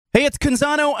Hey, it's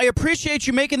Canzano. I appreciate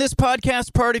you making this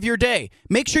podcast part of your day.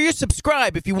 Make sure you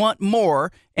subscribe if you want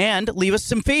more and leave us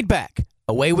some feedback.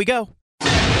 Away we go.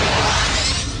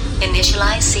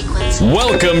 Initialize sequence.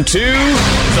 Welcome to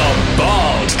The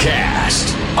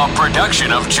Baldcast, a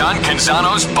production of John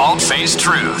Canzano's Bald-Faced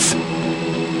Truth.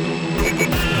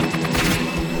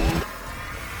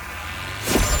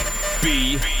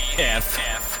 BFFT.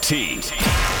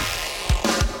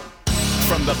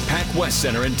 From the Pac West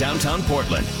Center in downtown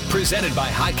Portland, presented by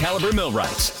High Caliber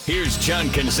Millwrights, here's John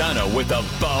Canzano with The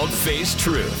Bald-Faced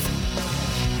Truth.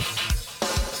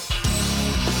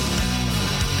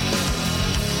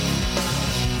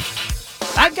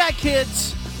 I've got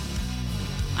kids.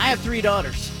 I have 3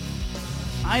 daughters.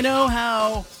 I know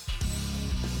how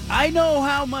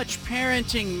much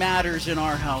parenting matters in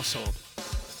our household.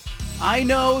 I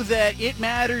know that it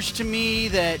matters to me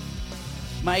that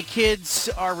my kids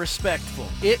are respectful.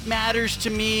 It matters to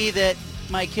me that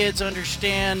my kids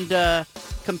understand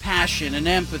compassion and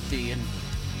empathy. And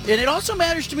it also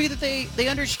matters to me that they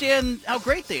understand how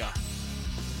great they are.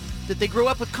 That they grow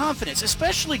up with confidence,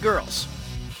 especially girls.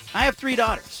 I have 3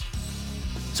 daughters.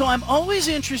 So I'm always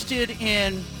interested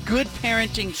in good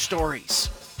parenting stories.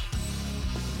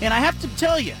 And I have to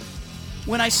tell you,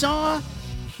 when I saw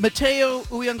Matayo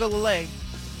Uiagalelei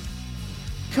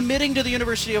committing to the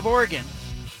University of Oregon,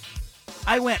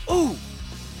 I went, ooh,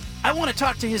 I want to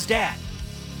talk to his dad,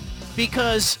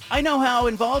 because I know how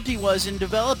involved he was in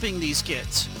developing these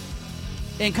kids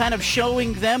and kind of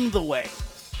showing them the way.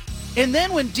 And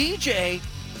then when DJ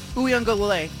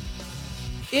Uiagalelei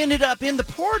ended up in the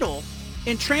portal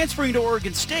and transferring to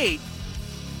Oregon State,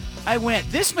 I went,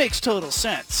 this makes total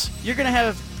sense. You're going to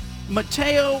have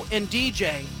Matayo and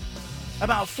DJ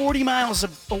about 40 miles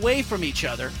away from each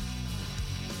other.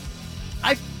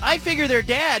 I figure their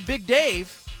dad, Big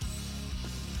Dave,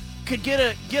 could get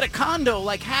a condo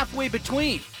like halfway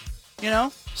between,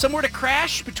 somewhere to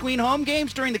crash between home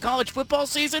games during the college football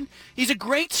season. He's a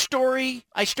great story.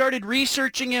 I started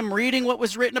researching him, reading what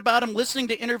was written about him, listening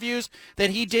to interviews that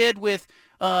he did with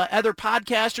other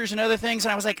podcasters and other things,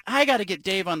 and I was like, I got to get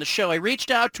Dave on the show. I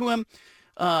reached out to him.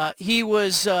 He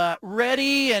was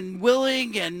ready and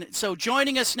willing, and so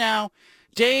joining us now,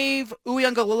 Dave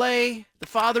Uiagalelei, the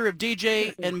father of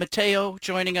DJ and Matayo,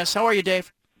 joining us. How are you,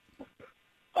 Dave?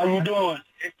 How you doing?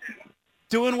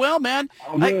 Doing well, man.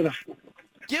 I'm good.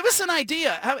 Give us an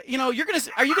idea. How, are you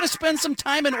gonna spend some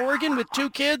time in Oregon with 2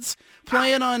 kids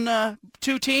playing on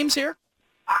 2 teams here?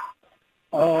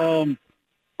 Of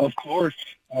course.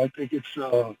 I think it's.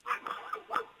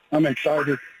 I'm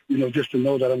excited. Just to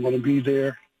know that I'm going to be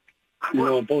there.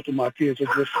 And both of my kids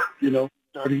are just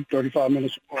 30, 35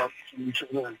 minutes apart from each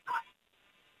other. And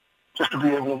just to be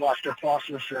able to watch their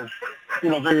process, and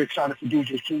very excited for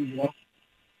DJ too.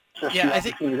 Yeah, I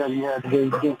think that he had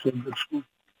to get to a good school.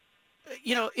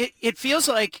 It feels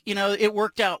like, it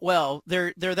worked out well.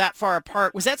 They're that far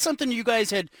apart. Was that something you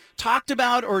guys had talked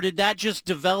about, or did that just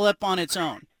develop on its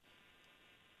own?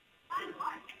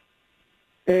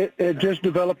 It just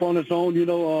developed on its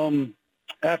own.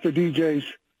 After DJ's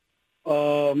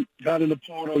got in the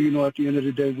portal, at the end of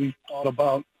the day, we thought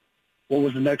about what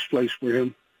was the next place for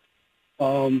him.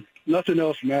 Nothing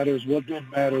else matters. What did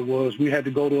matter was we had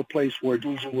to go to a place where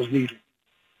DJ was needed,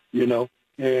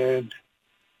 and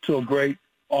to a great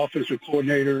offensive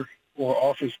coordinator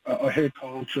or a head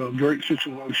coach, a great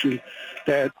situation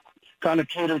that kind of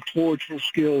catered towards his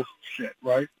skill set,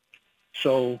 right?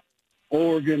 So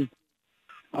Oregon,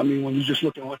 when you just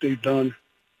look at what they've done,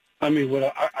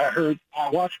 what I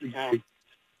watched the game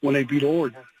when they beat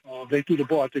Oregon. They threw the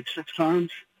ball, I think, 6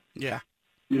 times. Yeah.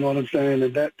 You know what I'm saying?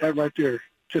 And that right there,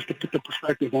 just to put the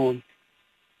perspective on,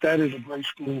 that is a great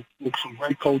school with some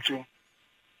great coaching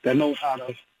that knows how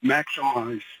to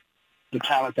maximize the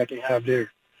talent that they have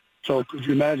there. So could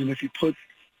you imagine if you put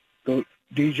the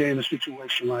DJ in a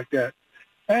situation like that?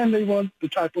 And they run the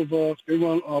type of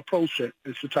pro set.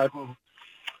 It's the type of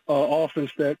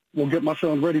offense that will get my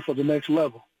son ready for the next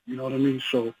level. You know what I mean?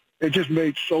 So it just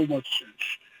made so much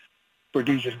sense for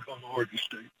DJ to go to Oregon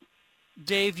State.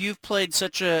 Dave, you've played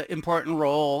such an important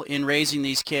role in raising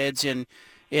these kids and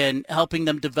helping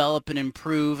them develop and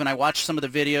improve. And I watched some of the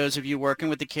videos of you working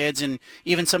with the kids and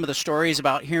even some of the stories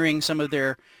about hearing some of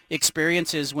their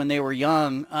experiences when they were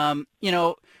young.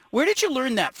 Where did you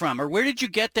learn that from, or where did you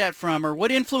get that from, or what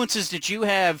influences did you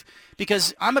have?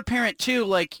 Because I'm a parent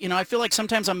too. I feel like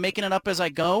sometimes I'm making it up as I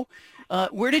go.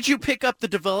 Where did you pick up the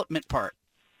development part?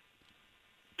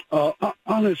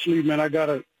 Honestly, man, I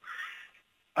gotta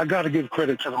give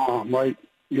credit to the mom, right?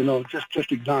 Just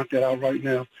to knock that out right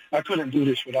now. I couldn't do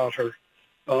this without her.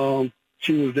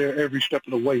 she was there every step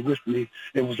of the way with me.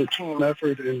 It was a team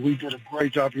effort, and we did a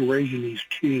great job in raising these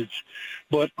kids.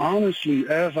 But honestly,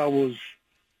 as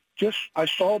I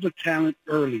saw the talent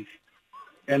early,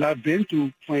 and I've been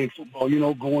through playing football,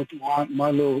 going through my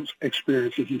little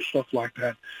experiences and stuff like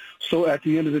that. So at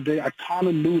the end of the day, I kind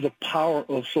of knew the power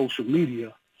of social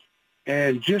media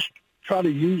and just try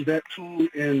to use that tool.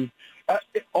 And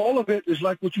all of it is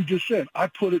like what you just said. I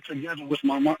put it together with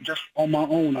my mom just on my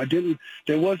own.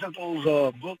 There wasn't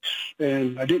those books,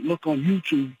 and I didn't look on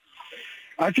YouTube.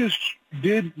 I just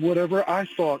did whatever I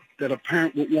thought that a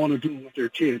parent would want to do with their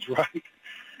kids, right?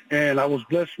 And I was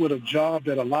blessed with a job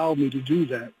that allowed me to do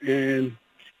that. And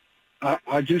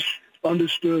I just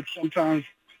understood sometimes.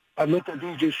 I looked at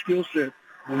DJ's skill set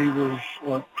when he was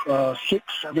 6,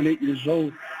 7, 8 years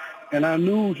old, and I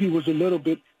knew he was a little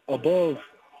bit above.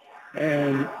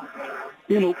 And,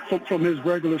 from his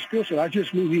regular skill set, I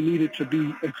just knew he needed to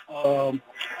be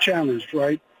challenged,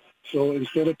 right? So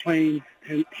instead of playing,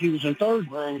 and he was in 3rd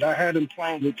grade, I had him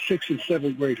playing with 6th and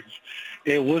 7th graders.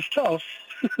 It was tough.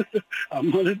 I'm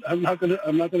not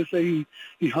gonna say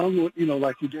he hung with,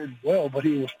 like he did well, but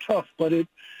he was tough. But it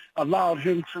allowed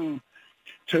him to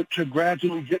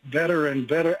gradually get better and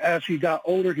better as he got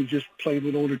older. He just played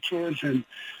with older kids, and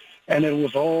it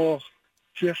was all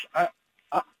just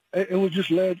it was just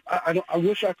led. I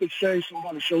wish I could say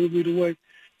somebody showed me the way.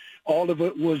 All of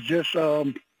it was just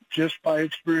by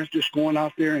experience, just going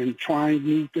out there and trying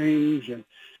new things, and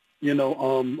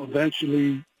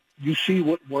eventually you see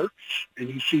what works and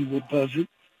you see what doesn't.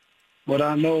 But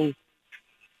I know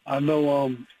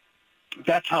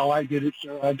that's how I did it,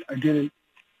 sir. I did it,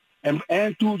 and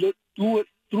through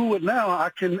it now,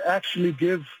 I can actually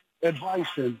give advice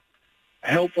and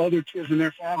help other kids and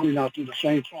their family now through the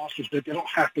same process, that they don't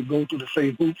have to go through the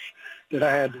same hoops that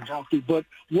I had to jump through. But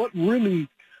what really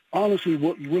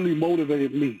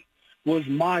motivated me was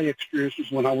my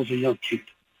experiences when I was a young kid.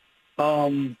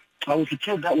 I was a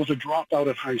kid that was a dropout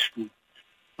in high school.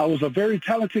 I was a very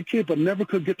talented kid, but never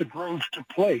could get the grades to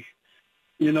play.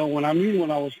 When I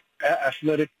was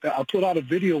athletic, I put out a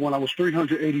video when I was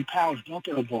 380 pounds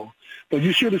dunking a ball. But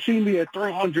you should have seen me at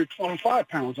 325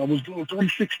 pounds. I was doing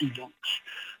 360 dunks,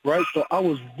 right? So I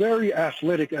was very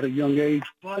athletic at a young age,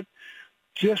 but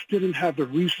just didn't have the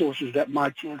resources that my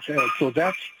kids had. So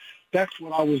that's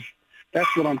what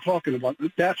I'm talking about.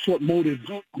 That's what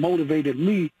motivated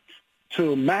me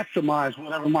to maximize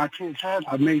whatever my kids had.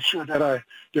 I made sure that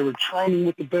they were training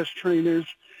with the best trainers.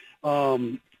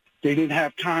 They didn't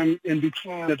have time in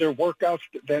between their workouts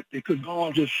that they could go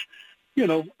and just,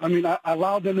 I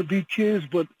allowed them to be kids,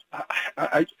 but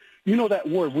I that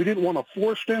word, we didn't want to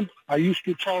force them. I used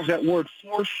to change that word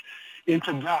force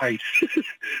into guide.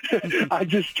 I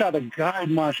just try to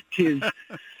guide my kids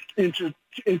into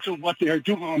what they're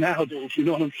doing nowadays, you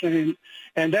know what I'm saying?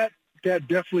 And that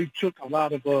definitely took a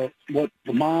lot of what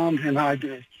the mom and I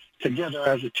did together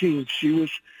as a team. She was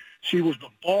the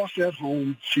boss at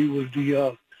home. She was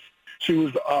the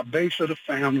base of the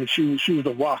family. She was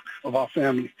the rock of our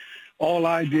family. All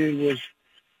I did was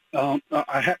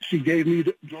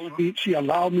she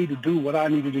allowed me to do what I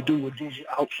needed to do with DJ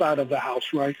outside of the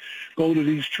house, right? Go to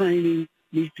these training,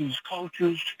 meet these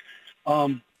coaches,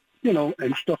 and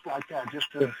stuff like that,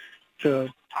 just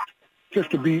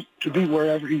to be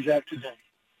wherever he's at today.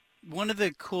 One of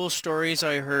the cool stories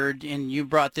I heard, and you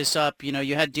brought this up,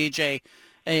 you had DJ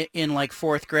in like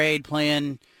 4th grade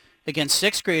playing against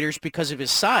 6th graders because of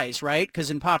his size, right? Because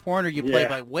in Pop Warner you play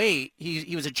by weight.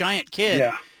 He was a giant kid.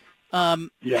 Yeah.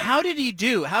 How did he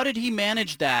do? How did he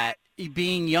manage that,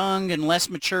 being young and less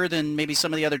mature than maybe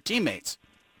some of the other teammates?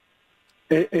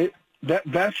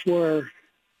 That's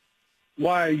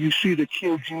why you see the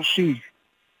kids you see,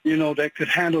 that could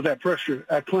handle that pressure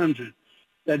at Clemson,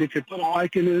 that they could put a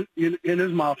mic in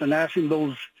his mouth and ask him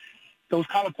those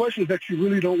kind of questions that you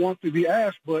really don't want to be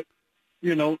asked. But,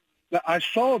 I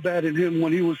saw that in him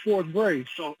when he was 4th grade.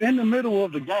 So in the middle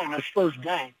of the game, his first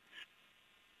game,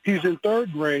 he's in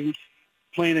 3rd grade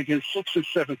playing against 6th and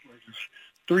 7th graders,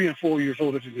 3 and 4 years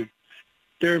older than him.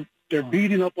 They're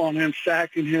beating up on him,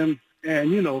 sacking him,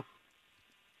 and,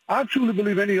 I truly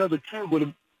believe any other kid would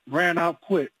have ran out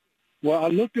quick. Well, I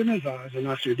looked in his eyes and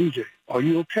I said, DJ, are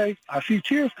you okay? I see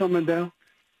tears coming down.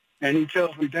 And he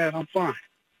tells me, Dad, I'm fine.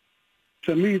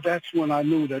 To me, that's when I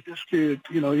knew that this kid,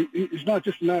 he's not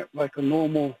like a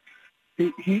normal.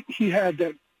 He had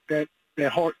that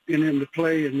heart in him to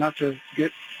play and not to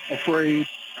get afraid,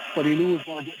 but he knew he was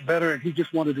going to get better, and he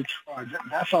just wanted to try.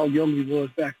 That's how young he was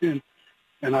back then,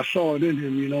 and I saw it in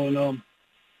him, And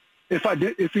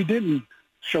if he didn't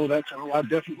show that to me, I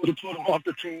definitely would have put him off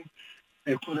the team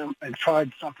and put him and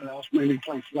tried something else, maybe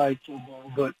play flag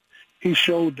football. But he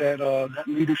showed that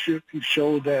leadership. He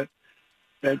showed that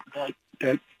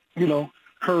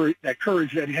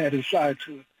courage that he had inside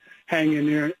to hang in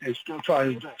there and still try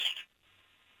his best.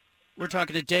 We're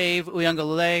talking to Dave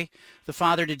Uiagalelei, the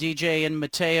father to DJ and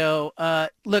Mateo.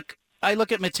 Look, I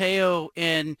look at Mateo,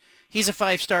 and he's a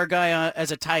five-star guy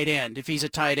as a tight end, if he's a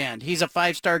tight end. He's a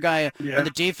five-star guy on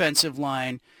the defensive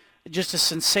line. Just a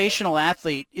sensational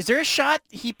athlete. Is there a shot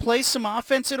he plays some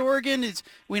offense at Oregon?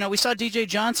 We saw DJ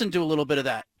Johnson do a little bit of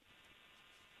that.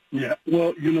 Yeah,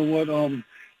 well, you know what?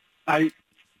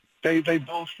 They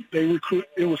recruit.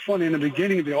 It was funny in the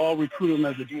beginning. They all recruited him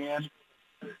as a DN.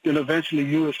 Then eventually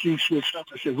USC switched up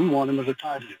and said, we want him as a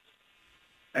tight end.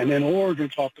 And then Oregon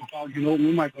talked about, we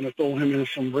might going to throw him in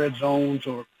some red zones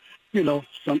or,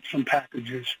 some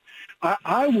packages.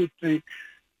 I would think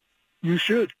you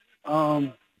should.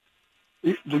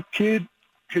 The kid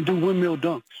can do windmill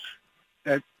dunks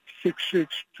at 6'6",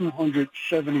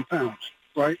 270 pounds,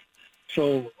 right?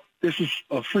 So this is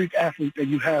a freak athlete that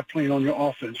you have playing on your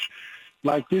offense.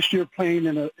 Like this year playing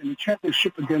in a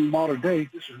championship against Mater Dei,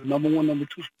 this is the number 1, number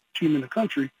 2 team in the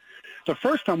country. The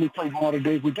first time we played Mater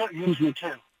Dei, we didn't use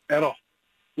Mateo at all.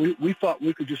 We thought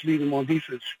we could just leave him on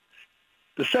defense.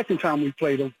 The second time we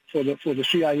played him for the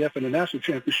CIF and the national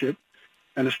championship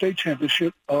and the state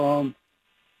championship,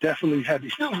 definitely had to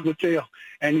use Mateo,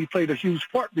 and he played a huge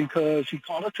part because he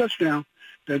caught a touchdown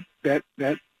that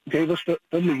gave us the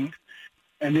lead.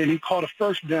 And then he caught a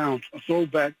first down, a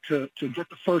throwback to get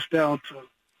the first down to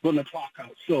run the clock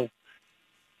out. So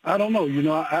I don't know.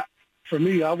 For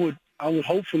me, I would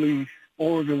hopefully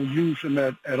Oregon would use him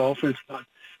at offense. But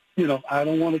I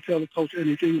don't want to tell the coach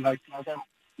anything like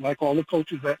all the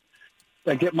coaches that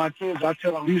get my kids. I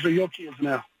tell them, these are your kids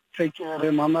now. Take care of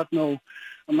them. I'm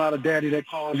not a daddy that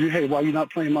calls you, hey, why you not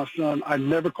playing my son? I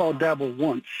never called Dabble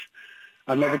once.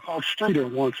 I never called Streeter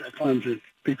once at Clemson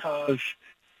because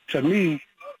to me,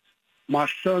 my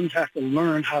sons have to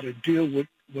learn how to deal with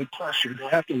pressure. They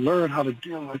have to learn how to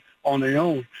deal with on their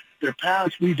own. Their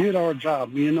parents, we did our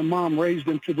job. Me and the mom raised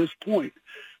them to this point.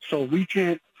 So we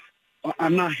can't,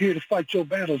 I'm not here to fight your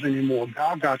battles anymore.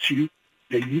 God got you.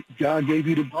 God gave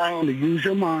you the brain to use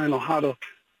your mind on how to,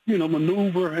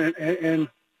 maneuver and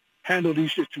handle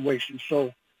these situations.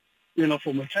 So,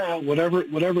 for Mateo,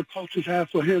 whatever coaches have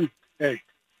for him, hey,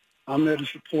 I'm there to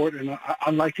support, and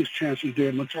I like his chances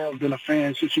there. Mateo's been a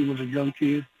fan since he was a young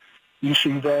kid. You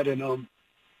see that, and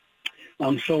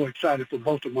I'm so excited for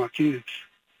both of my kids.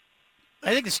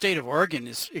 I think the state of Oregon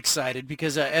is excited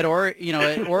because at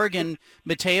Oregon,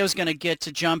 Mateo's going to get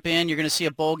to jump in. You're going to see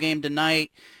a bowl game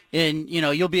tonight, and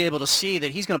you'll be able to see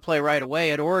that he's going to play right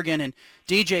away at Oregon. And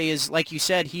DJ is, like you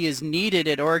said, he is needed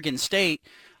at Oregon State.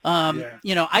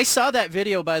 I saw that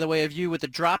video, by the way, of you with the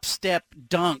drop step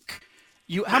dunk.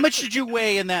 How much did you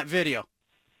weigh in that video?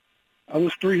 I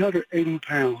was 380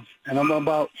 pounds, and I'm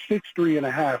about 6'3" and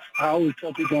a half. I always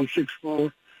tell people I'm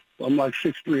 6'4", but I'm like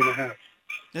 6'3" and a half.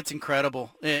 That's incredible.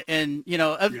 And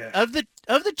of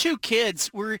the two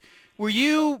kids, were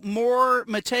you more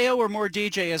Mateo or more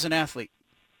DJ as an athlete?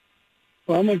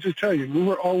 Well, I'm going to just tell you, we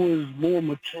were always more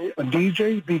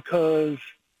DJ because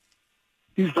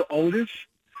he's the oldest.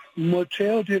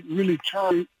 Mateo didn't really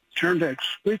turn that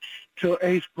switch till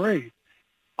 8th grade.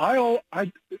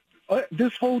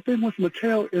 This whole thing with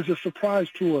Mateo is a surprise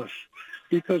to us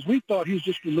because we thought he's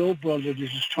just a little brother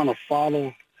that's just trying to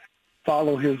follow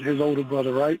his older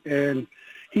brother, right? And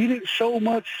he didn't show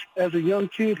much as a young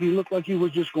kid. He looked like he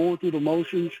was just going through the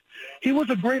motions. He was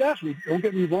a great athlete. Don't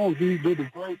get me wrong. He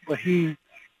did great, but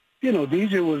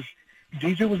DJ was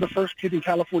the first kid in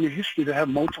California history to have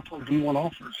multiple D1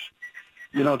 offers.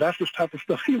 That's the type of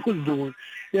stuff he was doing.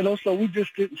 So we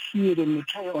just didn't see it in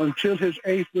Mateo until his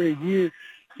 8th grade year.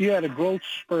 He had a growth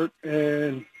spurt,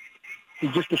 and he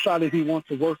just decided he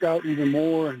wanted to work out even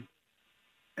more.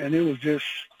 And it was just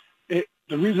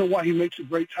the reason why he makes a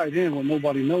great tight end, what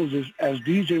nobody knows, is as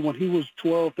DJ, when he was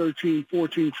 12, 13,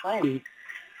 14 training,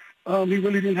 he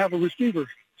really didn't have a receiver.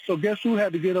 So guess who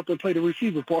had to get up and play the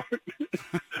receiver part?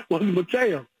 Was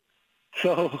Mateo.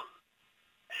 So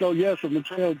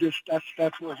Mateo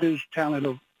that's where his talent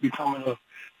of becoming a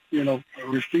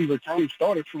receiver came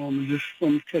started from, just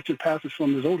from catching passes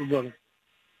from his older brother.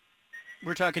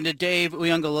 We're talking to Dave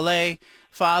Uiagalelei,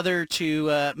 father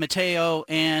to Mateo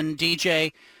and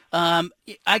DJ.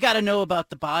 I got to know about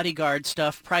the bodyguard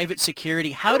stuff, private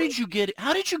security. How did you get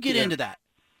into that?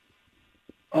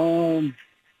 I'm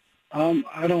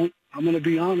going to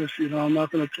be honest. I'm not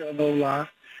going to tell no lie.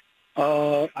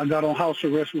 I got on house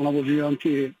arrest when I was a young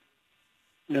kid.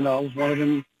 I was one of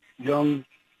them young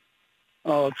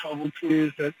troubled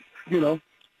kids that,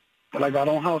 but I got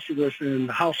on house arrest, and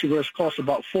the house arrest cost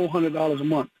about $400 a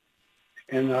month.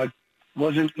 And I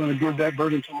wasn't going to give that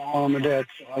burden to my mom and dad,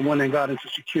 so I went and got into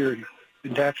security.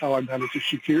 And that's how I got into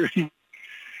security.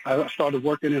 I started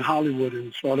working in Hollywood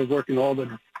and started working all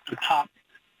the top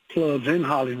clubs in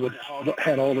Hollywood,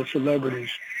 had all the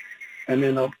celebrities. And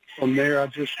then from there, I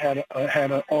just had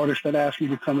an artist that asked me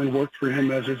to come and work for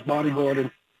him as his bodyguard,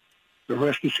 and the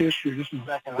rest is history. This is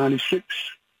back in '96.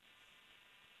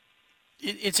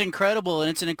 It's incredible, and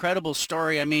it's an incredible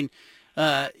story. I mean,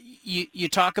 you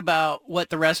talk about what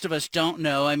the rest of us don't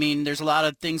know. I mean, there's a lot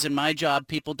of things in my job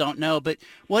people don't know, but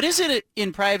what is it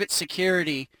in private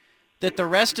security that the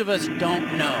rest of us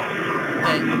don't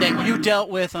know that you dealt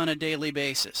with on a daily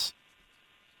basis?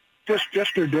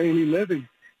 Just their daily living.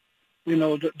 You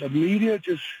know, the media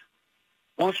just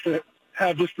wants to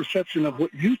have this perception of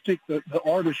what you think the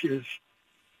artist is,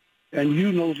 and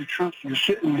you know the truth. You're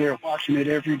sitting there watching it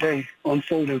every day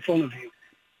unfold in front of you,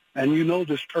 and you know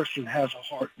this person has a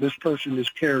heart. This person is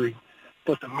caring,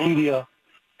 but the media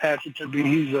has it to be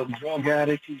he's a drug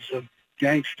addict, he's a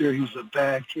gangster, he's a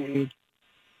bad kid,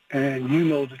 and you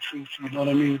know the truth. You know what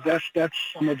I mean? That's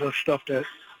some of the stuff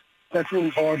that's really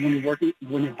hard when you're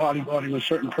bodyguarding a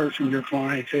certain person, your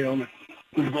clientele, and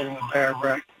who's getting a bad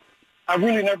rap. I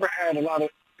really never had a lot of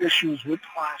issues with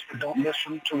clients that don't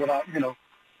listen to what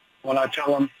when I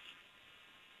tell them,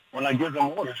 when I give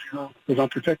them orders, because I'm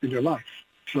protecting their life.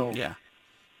 So, yeah.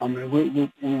 I mean,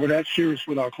 we're that serious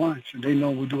with our clients, and they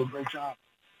know we do a great job.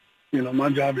 My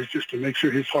job is just to make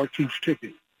sure his heart keeps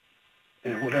ticking,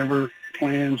 and whatever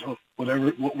plans or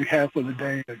what we have for the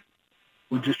day,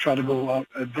 we just try to go out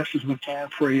as best as we can,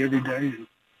 pray every day,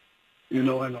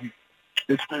 and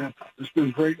it's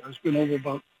been great. It's been over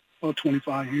about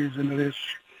 25 years into this.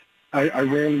 I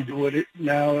rarely do it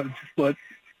now, but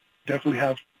definitely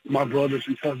have my brothers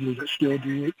and cousins that still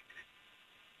do it.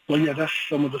 But yeah, that's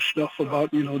some of the stuff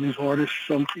about these artists.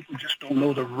 Some people just don't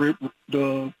know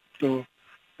the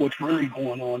what's really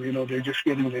going on. They're just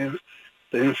getting the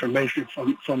information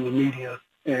from the media,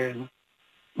 and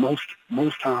most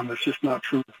time it's just not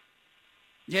true.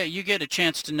 Yeah, you get a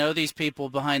chance to know these people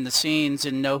behind the scenes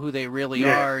and know who they really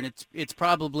are, and it's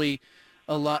probably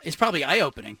a lot. It's probably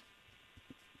eye-opening.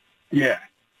 Yeah.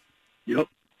 Yep.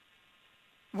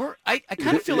 I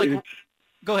kind of feel like.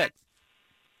 Go ahead.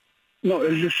 No,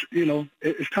 it's just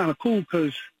it's kind of cool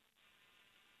because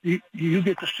you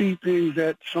get to see things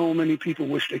that so many people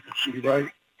wish they could see, right?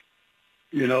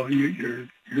 You're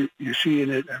seeing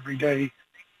it every day.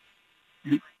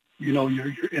 Your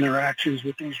interactions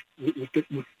with these.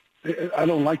 I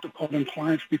don't like to call them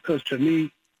clients because to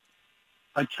me,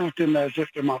 I treat them as if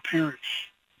they're my parents.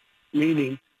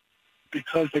 Meaning,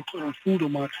 because they put on food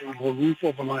on my table, a roof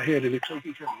over my head, and they're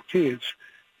taking care of my kids.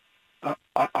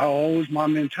 My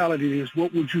mentality is,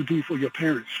 what would you do for your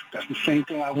parents? That's the same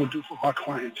thing I would do for my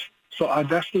clients. So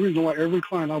that's the reason why every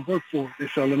client I work for, they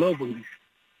fell in love with me.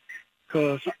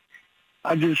 Because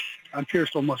I care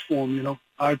so much for them,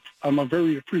 I'm a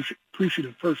very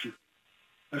appreciative person,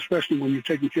 especially when you're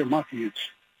taking care of my kids,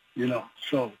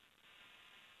 So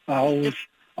I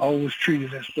always treat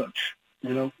it as such,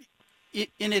 And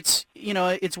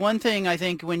it's one thing, I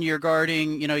think, when you're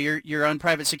guarding, you're on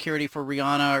private security for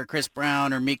Rihanna or Chris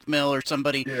Brown or Meek Mill or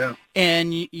somebody,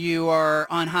 and you are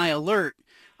on high alert.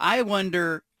 I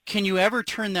wonder, can you ever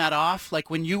turn that off? Like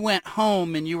when you went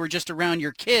home and you were just around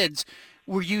your kids,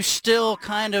 were you still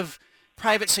kind of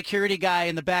private security guy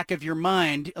in the back of your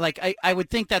mind? Like I would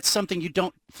think that's something you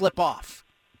don't flip off.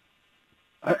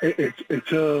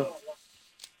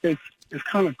 It's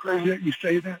kind of crazy that you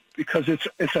say that because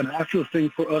it's a natural thing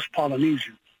for us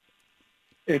Polynesians.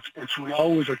 We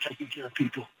always are taking care of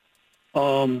people.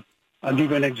 I'll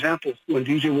give you an example. When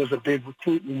DJ was a big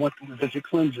recruit and went to visit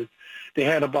Clemson, they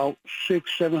had about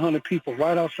 600-700 people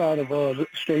right outside of the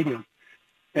stadium,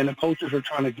 and the coaches were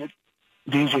trying to get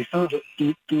DJ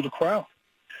through the crowd.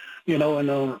 And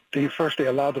they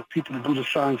allowed the people to do the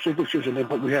signed signatures,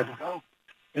 but we had to go,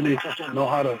 and they just didn't know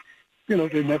how to.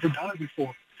 They've never done it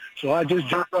before. So I just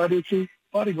jumped right into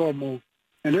bodyguard mode.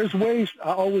 And there's ways,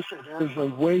 I always say there's a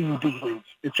way you do things.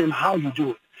 It's in how you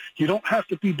do it. You don't have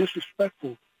to be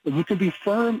disrespectful, but you can be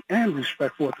firm and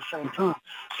respectful at the same time.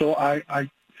 So I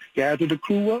gathered the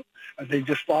crew up, and they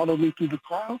just followed me through the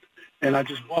crowd, and I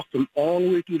just walked them all the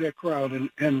way through that crowd.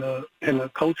 And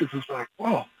the coaches was like,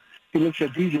 wow. He looks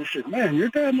at DJ and said, man, your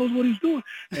dad knows what he's doing.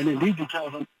 And then DJ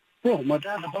tells him, bro, my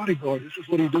dad's a bodyguard. This is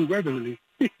what he do regularly.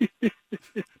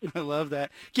 I love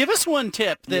that. Give us one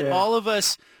tip that all of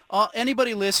us,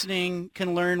 anybody listening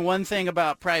can learn one thing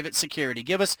about private security.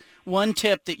 Give us one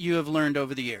tip that you have learned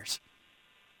over the years.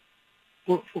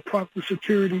 For private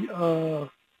security,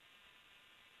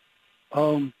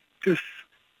 Just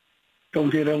don't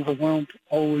get overwhelmed.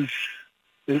 Always,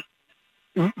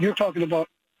 you're talking about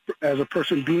as a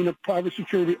person being a private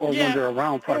security or when they're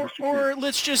around private security? Or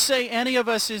let's just say any of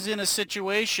us is in a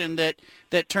situation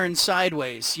that turns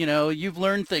sideways. You know, you've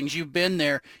learned things. You've been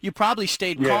there. You probably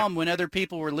stayed calm when other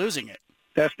people were losing it.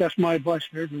 That's my advice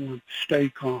to everyone. Stay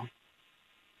calm.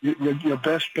 Your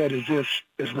best bet is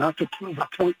not to prove a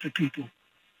point to people.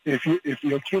 If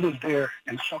your kid is there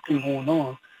and something going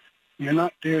on, you're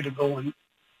not there to go and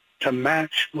to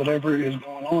match whatever is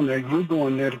going on there. You're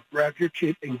going there to grab your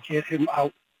kid and get him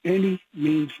out any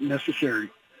means necessary.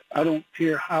 I don't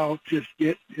care how, just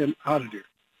get him out of there.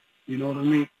 You know what I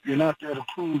mean? You're not there to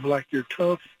prove like you're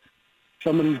tough.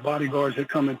 Some of these bodyguards that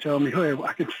come and tell me, hey,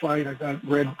 I can fight, I got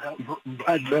red belt,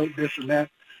 black belt, this and that.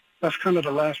 That's kind of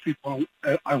the last people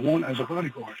I want as a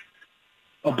bodyguard.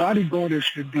 A bodyguard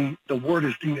should be, the word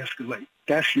is de-escalate.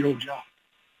 That's your job.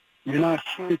 You're not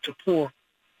here to pour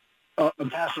a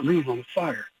gasoline on the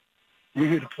fire. You're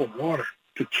here to pour water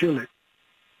to kill it.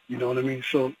 You know what I mean?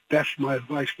 So that's my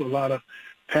advice to a lot of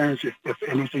parents. If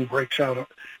anything breaks out,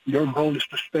 your goal is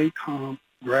to stay calm,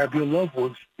 grab your loved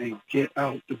ones, and get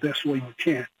out the best way you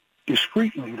can.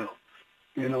 Discreetly, though.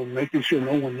 You know, making sure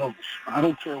no one knows. I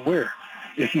don't care where.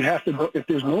 If you have to go, if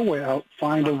there's no way out,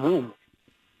 find a room.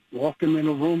 Walk them in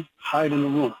a room, hide in the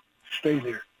room. Stay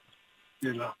there.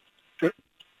 You know.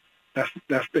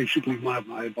 That's basically my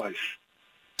advice.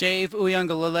 Dave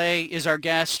Uiagalelei is our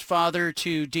guest, father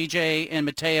to DJ and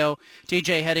Mateo.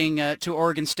 DJ heading to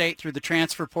Oregon State through the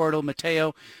transfer portal.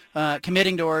 Mateo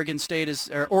committing to Oregon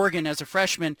as a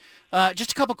freshman.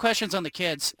 Just a couple questions on the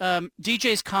kids.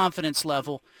 DJ's confidence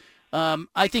level.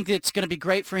 I think it's going to be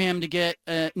great for him to get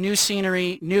new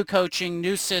scenery, new coaching,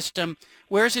 new system.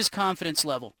 Where's his confidence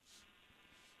level?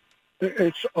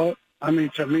 It's, to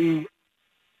me,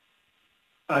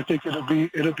 I think it'll be,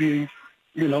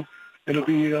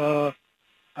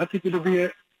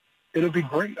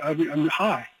 great. I'm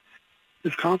high.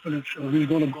 His confidence, he's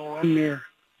going to go in there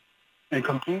and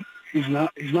compete. He's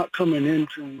not coming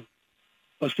into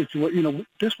a situation,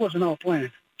 this wasn't our plan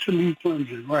to leave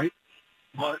Clemson, right?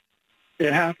 But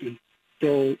it happened.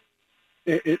 So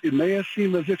it may have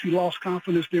seemed as if he lost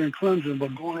confidence there in Clemson,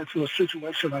 but going into a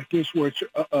situation like this where it's,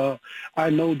 I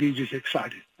know DJ's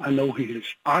excited. I know he is.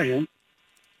 I am.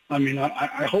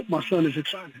 I hope my son is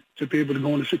excited to be able to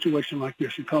go in a situation like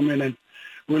this and come in and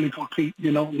really compete.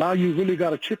 Now you really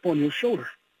got a chip on your shoulder.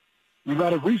 You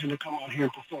got a reason to come out here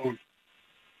and perform.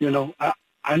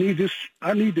 I need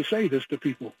to say this to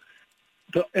people.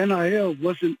 The NIL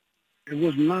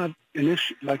was not an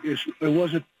issue. It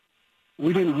wasn't.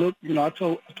 We didn't look. I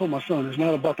told my son, it's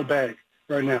not about the bag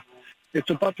right now. It's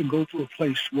about to go to a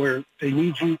place where they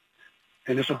need you,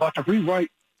 and it's about to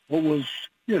rewrite what was,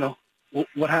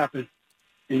 what happened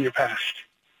in your past.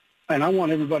 And I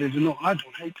want everybody to know I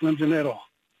don't hate Clemson at all.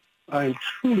 I am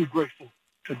truly grateful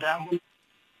to Dabo,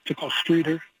 to Coach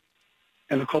Streeter,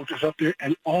 and the coaches up there,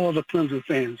 and all the Clemson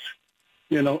fans.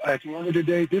 At the end of the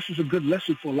day, this is a good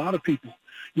lesson for a lot of people.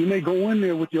 You may go in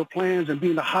there with your plans and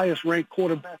being the highest-ranked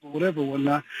quarterback or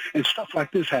whatnot, and stuff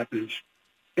like this happens.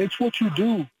 It's what you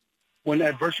do when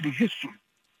adversity hits you.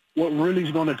 What really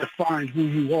is going to define who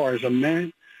you are as a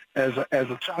man, as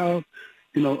a child,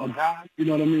 a guy. You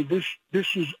know what I mean?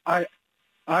 This is I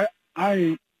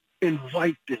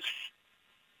invite this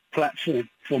platform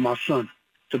for my son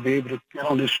to be able to get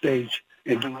on this stage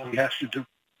and do what he has to do.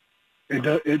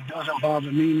 It doesn't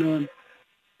bother me none.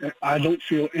 I don't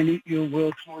feel any ill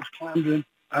will towards Clemson.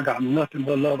 I got nothing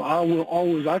but love.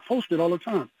 I post it all the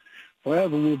time.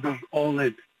 Forever will be all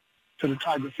in to the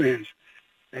Tiger fans.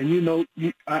 And,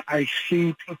 I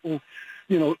see people,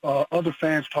 other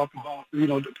fans talk about, the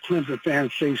Clemson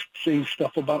fans say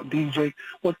stuff about DJ.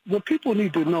 What people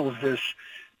need to know is this.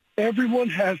 Everyone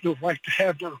has the right to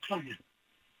have their opinion.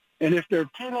 And if their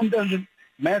opinion doesn't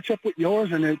match up with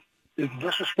yours and it is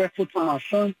disrespectful to my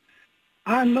son,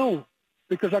 I know,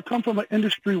 because I come from an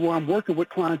industry where I'm working with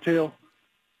clientele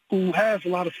who has a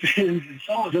lot of fans, and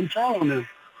some of them telling them,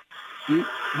 you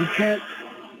can't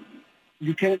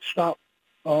stop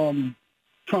trying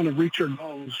to reach your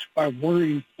goals by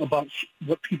worrying about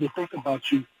what people think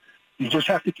about you. You just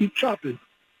have to keep chopping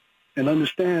and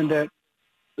understand that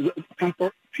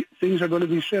things are going to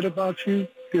be said about you,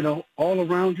 all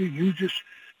around you. You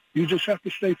just have to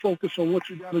stay focused on what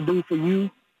you got to do for you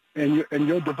and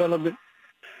your development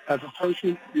as a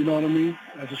person, you know what I mean,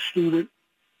 as a student,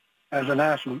 as an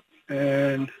athlete.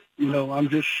 And, I'm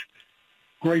just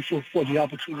grateful for the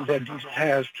opportunity that DJ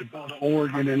has to go to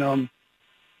Oregon and,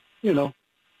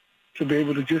 to be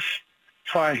able to just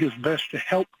try his best to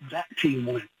help that team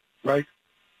win, right?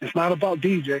 It's not about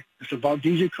DJ. It's about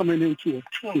DJ coming into a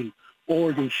team,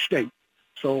 Oregon State.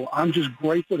 So I'm just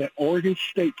grateful that Oregon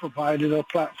State provided a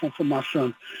platform for my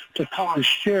son to come and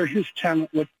share his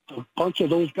talent with a bunch of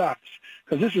those guys.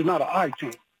 Because this is not an I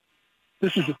team.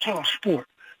 This is a team sport.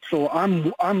 So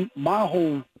my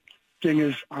whole thing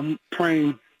is I'm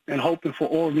praying and hoping for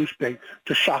Oregon State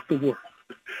to shock the world.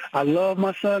 I love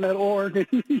my son at Oregon.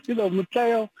 You know,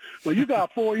 Mateo, well, you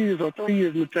got 4 years or 3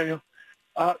 years, Mateo.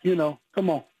 You know, come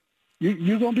on.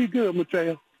 You're going to be good,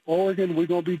 Mateo. Oregon, we're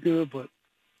going to be good, but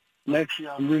next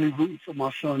year I'm really rooting for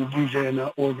my son, DJ, in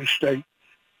Oregon State.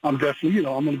 I'm definitely, you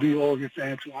know, I'm going to be an Oregon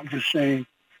fan, too. I'm just saying,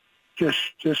 just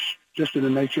in the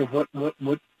nature of what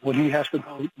he has to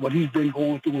go, what he's been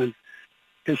going through in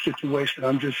his situation,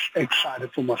 I'm just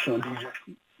excited for my son, DJ.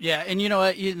 Yeah, and you know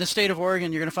what? In the state of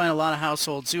Oregon, you're going to find a lot of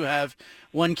households who have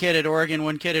one kid at Oregon,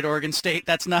 one kid at Oregon State.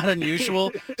 That's not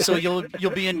unusual. So you'll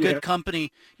be in good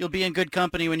company. You'll be in good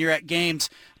company when you're at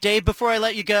games. Dave, before I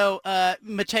let you go,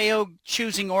 Mateo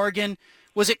choosing Oregon,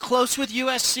 was it close with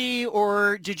USC,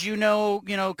 or did you know,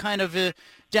 kind of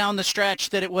down the stretch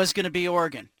that it was going to be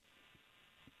Oregon?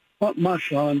 Well, my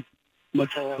son,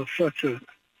 Mateo, such a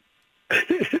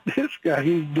this guy.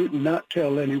 He did not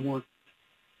tell anyone.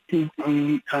 He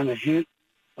kind of hint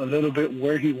a little bit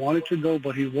where he wanted to go,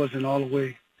 but he wasn't all the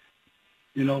way,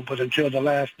 but until the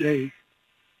last day,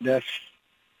 that's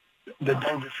the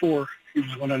day before he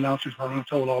was going to announce it, when he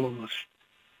told all of us.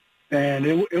 And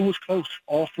it was close,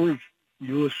 all three,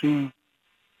 USC,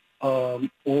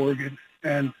 Oregon,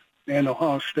 and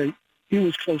Ohio State. He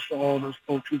was close to all those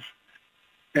coaches.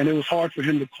 And it was hard for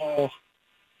him to call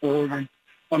USC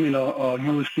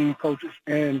coaches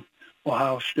and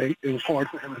Ohio State. It was hard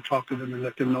for him to talk to them and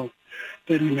let them know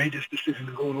that he made this decision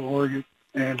to go to Oregon.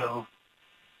 And,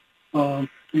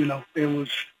 it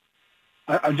was,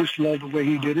 I just loved the way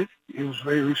he did it. He was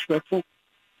very respectful.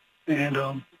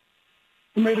 And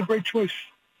he made a great choice.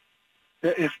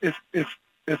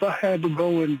 If I had to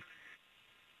go and,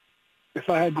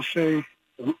 if I had to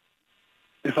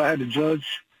judge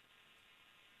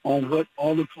on what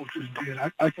all the coaches did,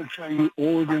 I can tell you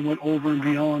Oregon went over and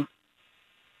beyond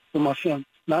for my son.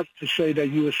 Not to say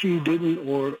that USC didn't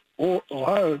or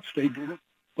Ohio State didn't,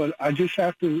 but I just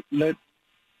have to let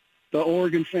the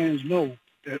Oregon fans know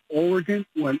that Oregon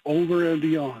went over and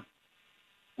beyond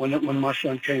when my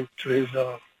son came to his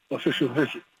official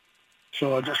visit.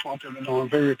 So I just want them to know I'm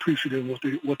very appreciative of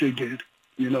what they did.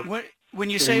 When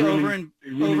you say over and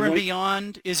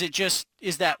beyond, is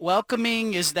that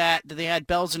welcoming? Is that they had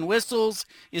bells and whistles?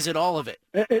 Is it all of it?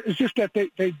 It's just that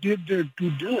they did their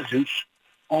due diligence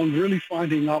on really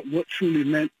finding out what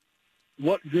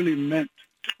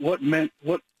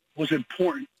was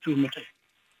important to Mateo.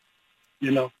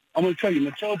 I'm going to tell you,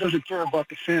 Mateo doesn't care about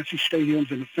the fancy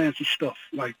stadiums and the fancy stuff,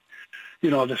 like,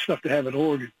 the stuff they have at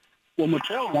Oregon. What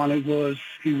Mateo wanted was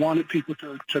he wanted people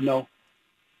to know,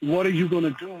 what are you going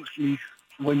to do with me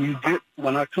when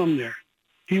I come there?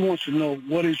 He wants to know,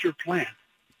 what is your plan?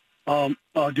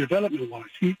 Development-wise,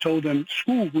 he told them,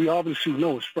 school, we obviously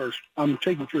know is first. I'm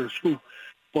taking care of school.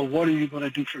 But what are you going to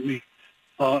do for me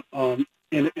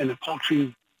in the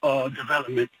coaching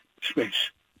development space?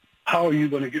 How are you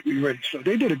going to get me ready? So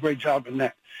they did a great job in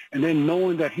that. And then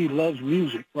knowing that he loves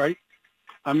music, right?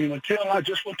 I mean, Mateo and I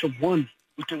just went to one.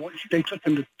 They took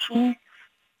him to two,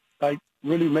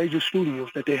 really major studios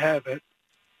that they have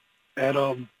at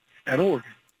Oregon.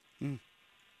 Mm.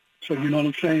 So you know what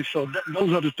I'm saying? So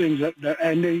those are the things that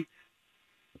and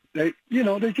they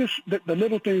just the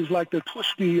little things like the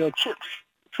twisty chips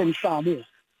from Samoa.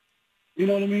 You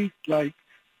know what I mean? Like,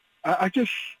 I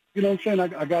just, you know what I'm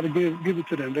saying? I got to give it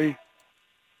to them.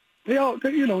 They all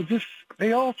three,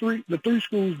 the three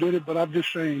schools did it, but I'm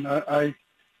just saying, I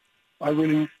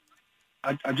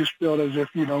just felt as if,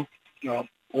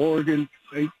 Oregon,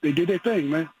 they did their thing,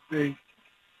 man. They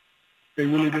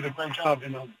really did a great job,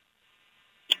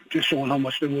 just showing how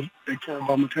much they care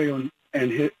about Mateo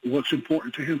and what's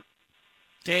important to him.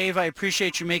 Dave, I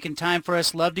appreciate you making time for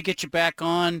us. Love to get you back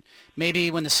on,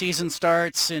 maybe when the season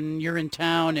starts and you're in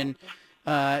town. And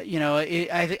I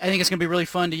think it's going to be really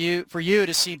fun for you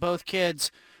to see both kids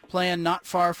playing not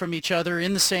far from each other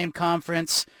in the same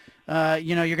conference. You're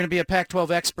going to be a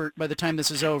Pac-12 expert by the time this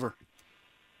is over.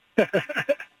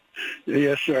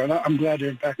 Yes, sir. And I'm glad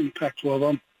they're back in the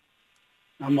Pac-12.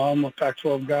 I'm a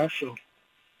Pac-12 guy, so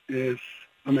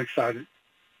I'm excited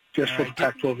just for the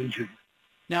Pac-12 in general.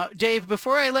 Now, Dave,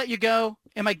 before I let you go,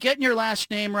 am I getting your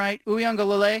last name right?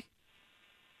 Uiagalelei?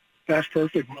 That's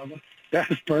perfect, brother.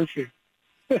 That is perfect.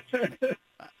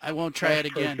 I won't try it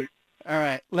again. Perfect. All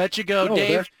right. Let you go, no,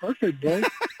 Dave. That's perfect, bro. You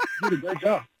did a great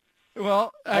job.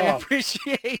 Well, I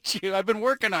appreciate you. I've been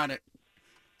working on it.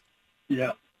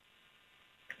 Yeah.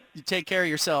 You take care of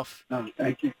yourself.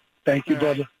 Thank you. Thank you,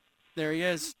 brother. There he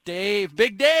is. Dave.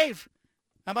 Big Dave.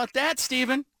 How about that,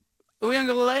 Steven?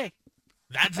 Uyunglele.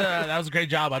 That was a great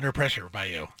job under pressure by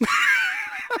you.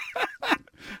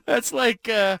 That's like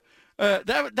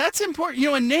that's important.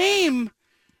 A name,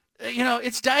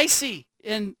 it's dicey,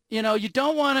 and you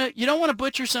don't want to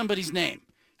butcher somebody's name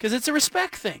because it's a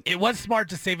respect thing. It was smart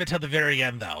to save it till the very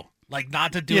end, though. Like,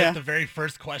 not to do it the very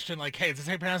first question. Like, hey, is this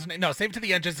how you pronounce it? No, save it to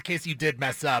the end just in case you did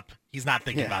mess up. He's not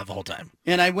thinking about it the whole time.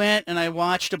 And I went and I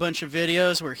watched a bunch of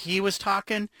videos where he was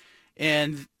talking,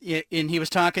 and he was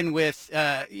talking with,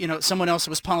 someone else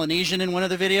that was Polynesian in one of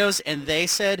the videos, and they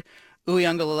said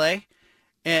Uyunglele.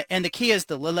 And the key is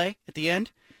the lele at the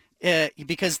end,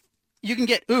 because you can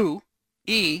get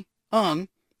Galilei.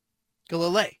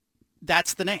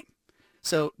 That's the name.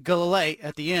 So Galilei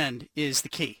at the end is the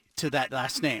key to that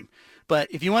last name. But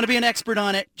if you want to be an expert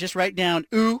on it, just write down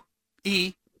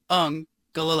Galilei.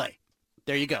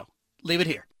 There you go. Leave it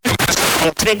here.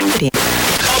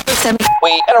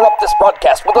 We interrupt this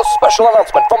broadcast with a special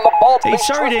announcement from the Bald Face.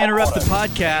 Hey, sorry to interrupt the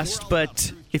podcast,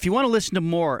 but if you want to listen to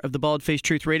more of the Bald Face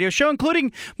Truth Radio Show,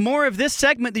 including more of this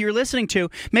segment that you're listening to,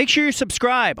 make sure you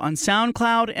subscribe on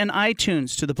SoundCloud and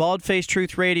iTunes to the Bald Face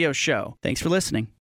Truth Radio Show. Thanks for listening.